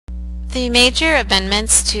The major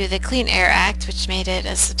amendments to the Clean Air Act, which made it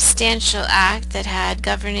a substantial act that had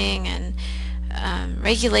governing and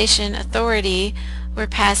regulation authority, were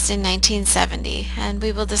passed in 1970. And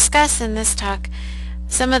we will discuss in this talk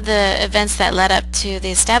some of the events that led up to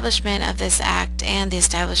the establishment of this act and the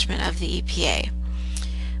establishment of the EPA,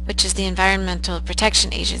 which is the Environmental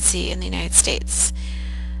Protection Agency in the United States.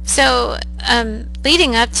 So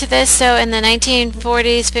leading up to this, so in the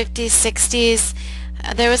 1940s, 50s, 60s,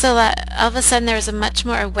 there was all of a sudden there was a much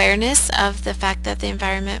more awareness of the fact that the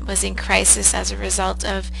environment was in crisis as a result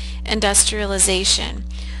of industrialization.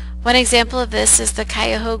 One example of this is the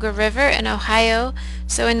Cuyahoga River in Ohio.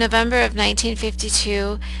 So in November of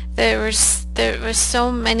 1952, there were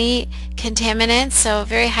so many contaminants, so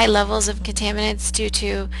very high levels of contaminants due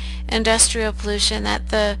to industrial pollution, that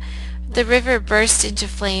the river burst into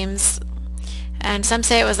flames. And some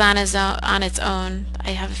say it was on its own.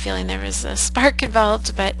 I have a feeling there was a spark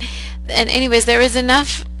involved, and anyways, there was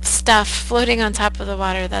enough stuff floating on top of the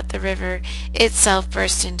water that the river itself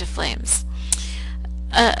burst into flames.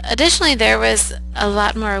 Additionally, there was a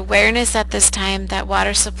lot more awareness at this time that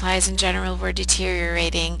water supplies in general were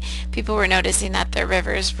deteriorating. People were noticing that their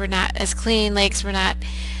rivers were not as clean, lakes were not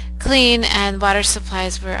clean, and water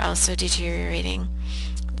supplies were also deteriorating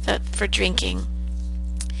for drinking.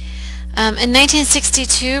 In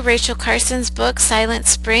 1962, Rachel Carson's book Silent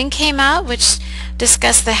Spring came out, which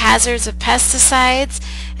discussed the hazards of pesticides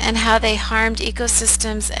and how they harmed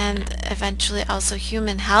ecosystems and eventually also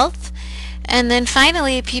human health. And then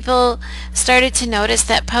finally, people started to notice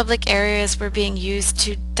that public areas were being used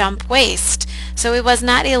to dump waste. So it was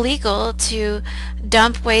not illegal to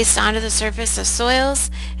dump waste onto the surface of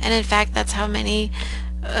soils, and in fact that's how many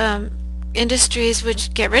industries would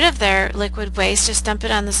get rid of their liquid waste, just dump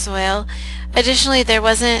it on the soil. Additionally, there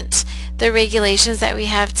wasn't the regulations that we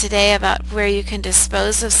have today about where you can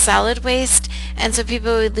dispose of solid waste, and so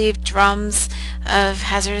people would leave drums of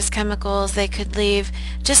hazardous chemicals. They could leave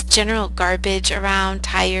just general garbage around,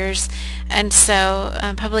 tires, and so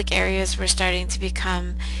public areas were starting to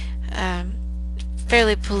become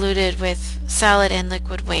fairly polluted with solid and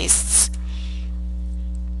liquid wastes.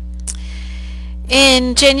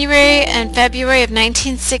 In January and February of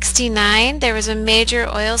 1969, there was a major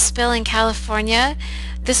oil spill in California.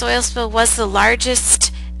 This oil spill was the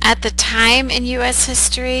largest at the time in U.S.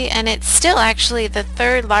 history, and it's still actually the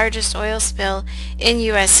third largest oil spill in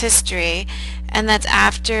U.S. history, and that's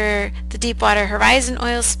after the Deepwater Horizon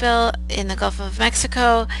oil spill in the Gulf of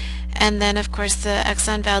Mexico, and then of course the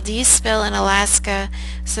Exxon Valdez spill in Alaska.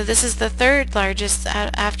 So this is the third largest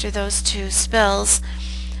after those two spills.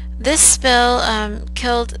 This spill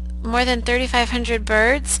killed more than 3,500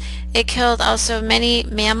 birds. It killed also many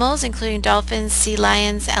mammals, including dolphins, sea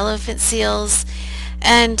lions, elephant seals.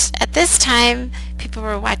 And at this time, people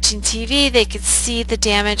were watching TV. They could see the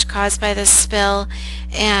damage caused by this spill.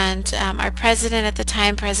 And our president at the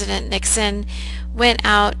time, President Nixon, went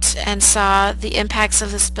out and saw the impacts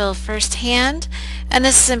of the spill firsthand. And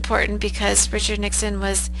this is important because Richard Nixon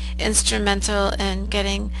was instrumental in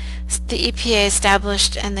getting the EPA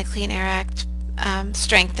established and the Clean Air Act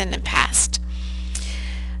strengthened and passed.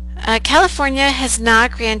 California has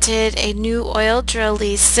not granted a new oil drill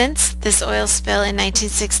lease since this oil spill in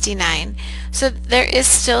 1969. So there is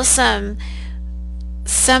still some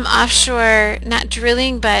offshore, not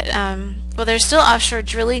drilling, but well, there's still offshore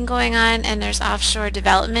drilling going on, and there's offshore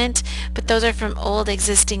development, but those are from old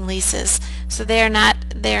existing leases. So they are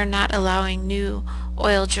not allowing new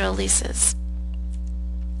oil drill leases.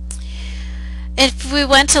 If we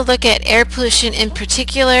want to look at air pollution in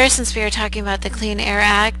particular, since we are talking about the Clean Air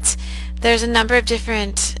Act, there's a number of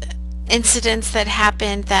different incidents that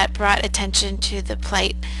happened that brought attention to the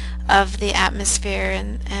plight of the atmosphere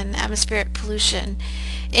and atmospheric pollution.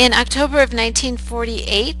 In October of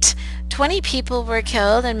 1948, 20 people were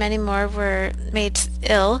killed and many more were made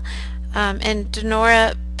ill in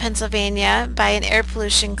Donora, Pennsylvania by an air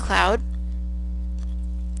pollution cloud.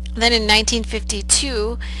 Then in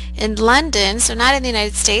 1952 in London, so not in the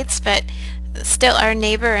United States, but still our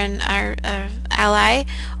neighbor and our ally,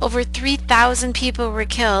 over 3,000 people were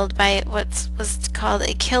killed by what was called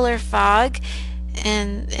a killer fog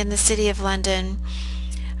in the city of London.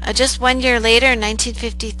 Just 1 year later, in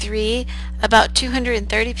 1953, about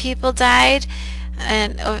 230 people died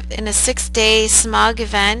and in a 6-day smog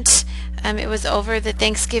event. It was over the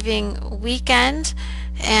Thanksgiving weekend,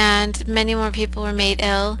 and many more people were made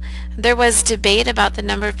ill. There was debate about the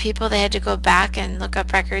number of people. They had to go back and look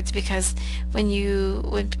up records, because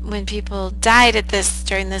when people died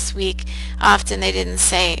during this week, often they didn't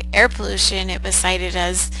say air pollution. It was cited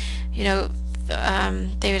as, they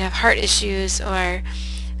would have heart issues or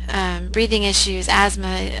breathing issues, asthma,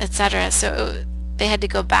 etc. So they had to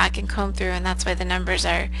go back and comb through, and that's why the numbers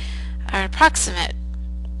are approximate.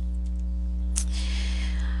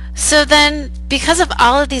 So then, because of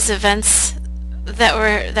all of these events that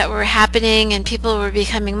were happening, and people were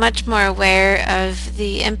becoming much more aware of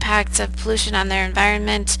the impacts of pollution on their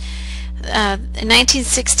environment, in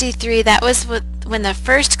 1963, that was when the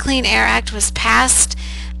first Clean Air Act was passed.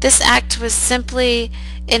 This act was simply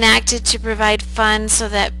enacted to provide funds so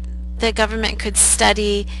that the government could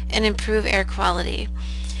study and improve air quality.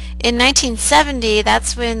 In 1970,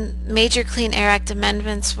 that's when major Clean Air Act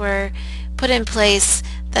amendments were put in place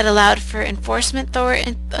that allowed for enforcement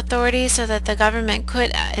authority so that the government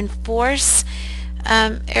could enforce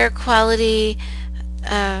air quality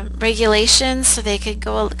regulations. So they could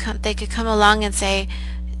come along and say,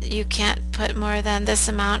 you can't put more than this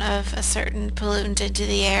amount of a certain pollutant into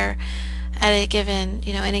the air at a given,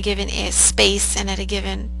 in a given space and at a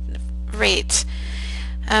given rate.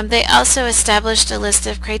 They also established a list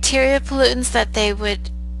of criteria pollutants that they would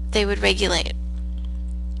regulate.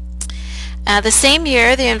 The same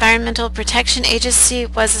year, the Environmental Protection Agency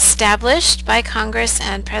was established by Congress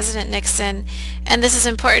and President Nixon, and this is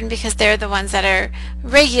important because they're the ones that are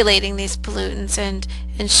regulating these pollutants and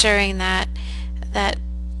ensuring that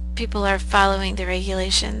people are following the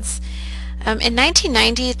regulations. In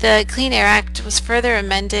 1990, the Clean Air Act was further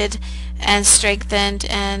amended and strengthened,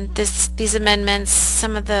 and these amendments,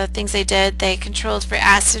 some of the things they did, they controlled for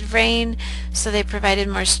acid rain, so they provided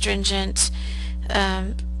more stringent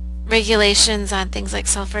regulations on things like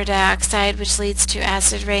sulfur dioxide, which leads to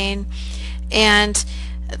acid rain, and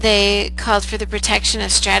they called for the protection of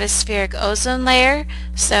stratospheric ozone layer.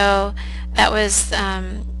 So that was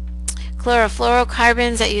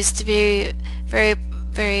chlorofluorocarbons that used to be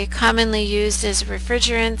very commonly used as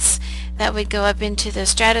refrigerants that would go up into the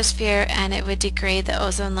stratosphere, and it would degrade the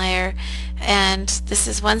ozone layer. And this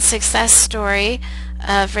is one success story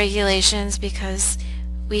of regulations, because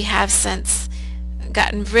we have since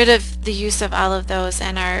gotten rid of the use of all of those,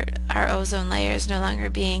 and our ozone layer is no longer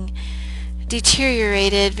being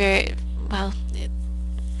deteriorated very well.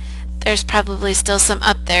 There's probably still some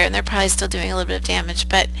up there, and they're probably still doing a little bit of damage,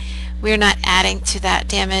 but we're not adding to that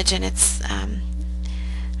damage, and it's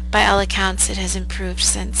by all accounts it has improved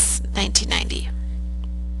since 1990.